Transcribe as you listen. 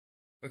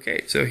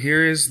Okay, so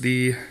here is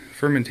the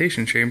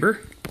fermentation chamber,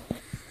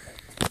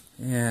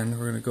 and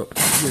we're going to go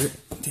here,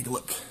 take a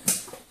look.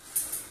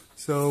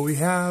 So we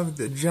have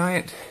the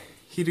giant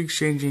heat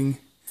exchanging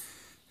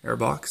air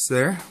box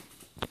there.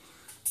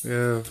 We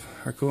have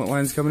our coolant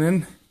lines coming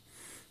in.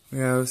 We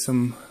have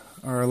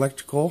our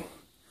electrical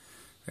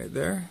right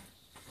there.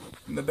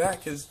 In the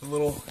back is the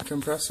little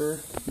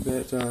compressor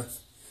that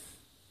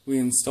we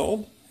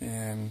installed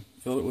and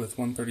filled it with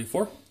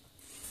 134.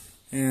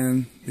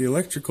 And the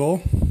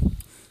electrical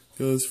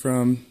goes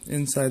from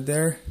inside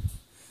there,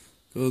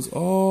 goes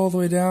all the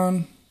way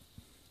down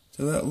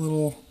to that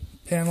little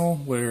panel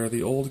where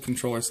the old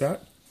controller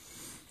sat.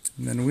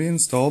 And then we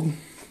installed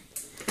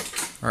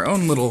our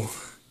own little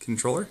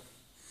controller.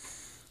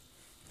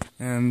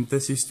 And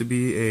this used to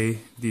be a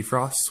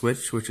defrost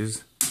switch, which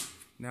is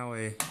now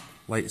a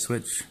light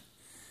switch.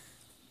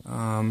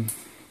 So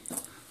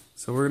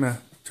we're going to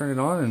turn it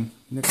on, and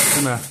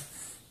Nick's going to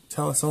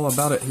tell us all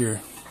about it here.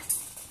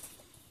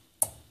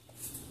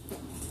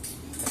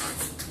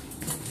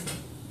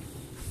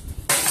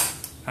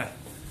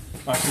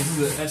 Hi, this is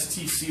the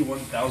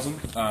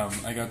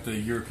STC1000. I got the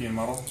European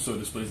model, so it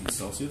displays in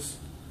Celsius.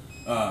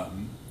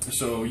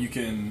 So you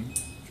can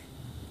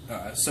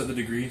set the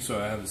degree, so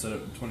I have it set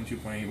up at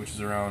 22.8, which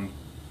is around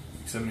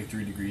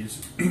 73 degrees.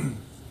 I'm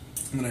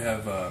going to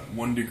have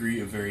 1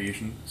 degree of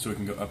variation, so it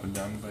can go up and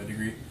down by a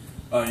degree.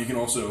 You can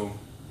also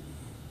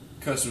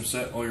custom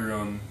set all your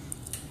own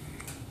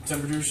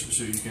temperatures,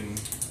 so you can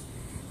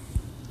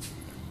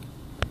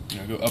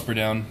go up or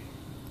down.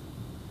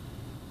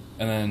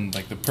 And then,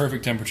 like, the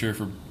perfect temperature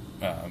for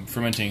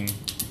fermenting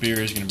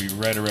beer is going to be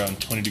right around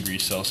 20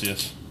 degrees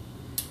Celsius.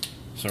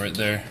 So right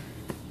there,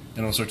 and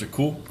it'll start to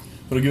cool.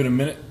 But it'll give it a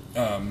minute,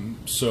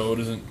 so it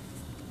doesn't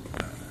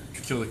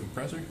kill the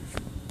compressor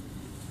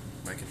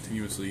by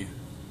continuously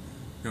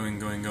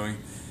going,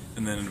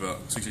 and then in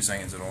about 60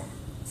 seconds it'll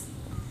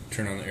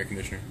turn on the air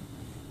conditioner.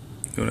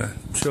 You want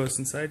to show us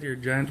inside your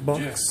giant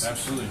box? Yes,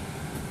 absolutely.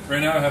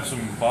 Right now I have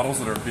some bottles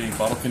that are being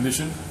bottle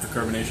conditioned for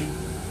carbonation.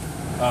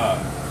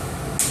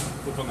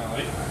 Flip on that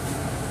light.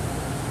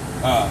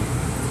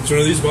 So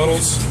one of these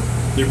bottles,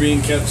 they're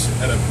being kept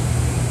at a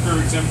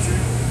perfect temperature.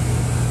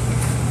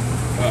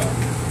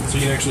 So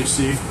you can actually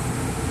see.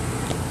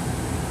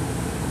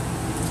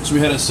 So we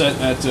had it set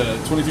at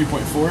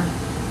 23.4.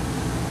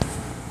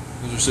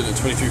 Those are sitting at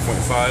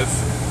 23.5.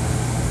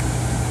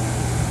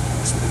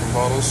 Some different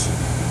bottles.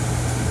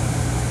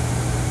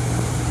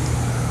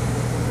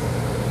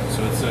 So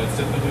it's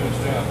definitely doing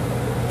its job.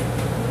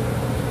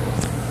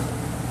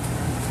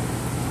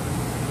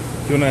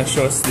 You want to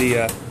show us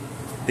the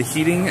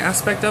heating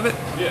aspect of it?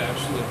 Yeah,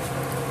 absolutely.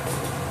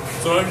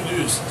 So what I'm going to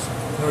do is,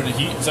 in order to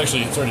heat, it's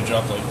already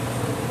dropped like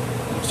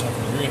almost half a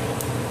degree.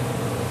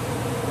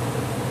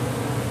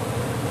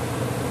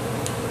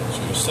 So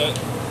you set.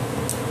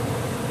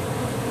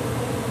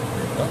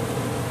 There you go.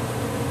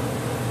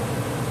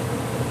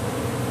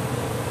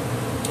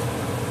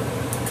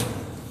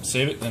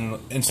 Save it, then it'll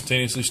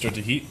instantaneously start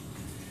to heat.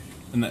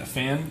 And that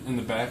fan in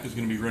the back is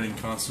going to be running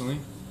constantly.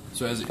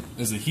 So as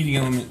the heating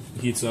element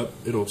heats up,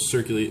 it'll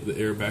circulate the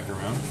air back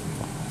around.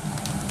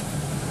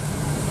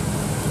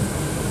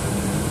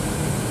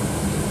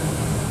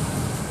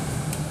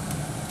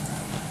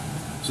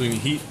 So you can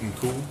heat and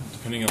cool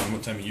depending on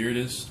what time of year it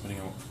is, depending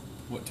on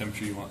what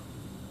temperature you want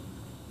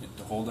it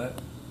to hold at.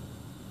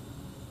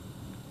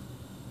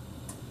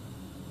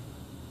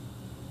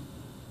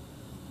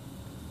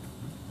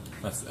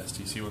 That's the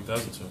STC1000,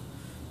 so it's a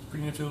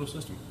pretty nifty little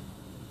system.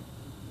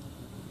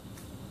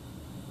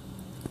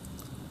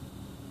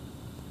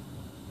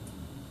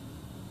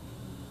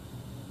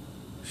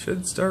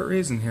 Should start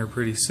raising here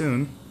pretty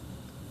soon.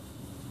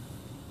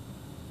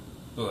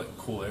 So like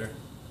cool air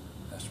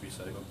has to be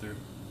cycled through.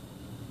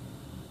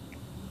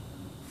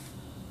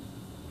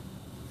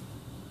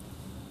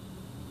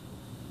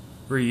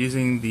 We're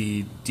using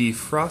the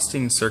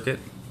defrosting circuit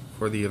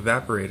for the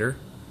evaporator,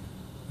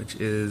 which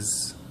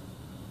is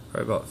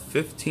probably about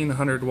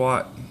 1500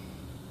 watt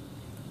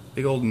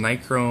big old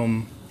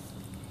nichrome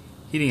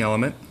heating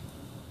element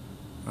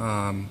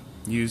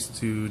used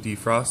to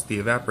defrost the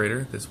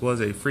evaporator. This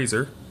was a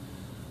freezer,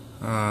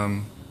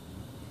 and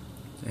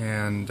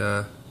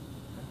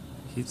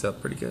heats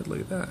up pretty good. Look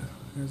at that,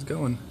 there's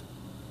going.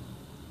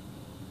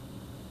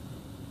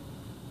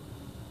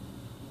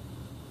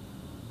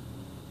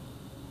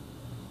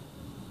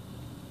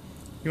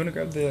 You want to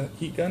grab the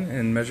heat gun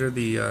and measure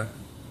the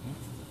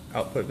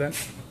output vent?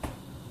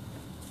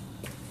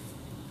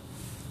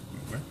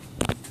 Okay.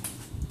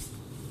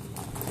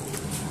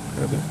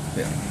 Grab it.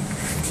 Yeah.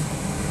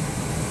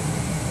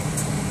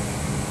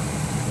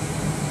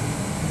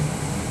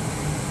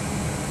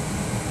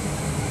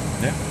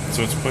 Yeah,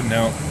 so it's putting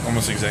out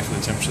almost exactly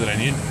the temperature that I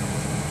need.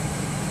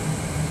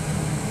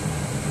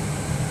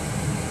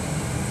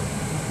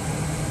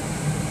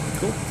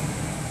 Cool.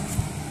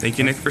 Thank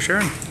you, Nick, for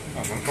sharing.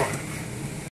 Oh, no problem.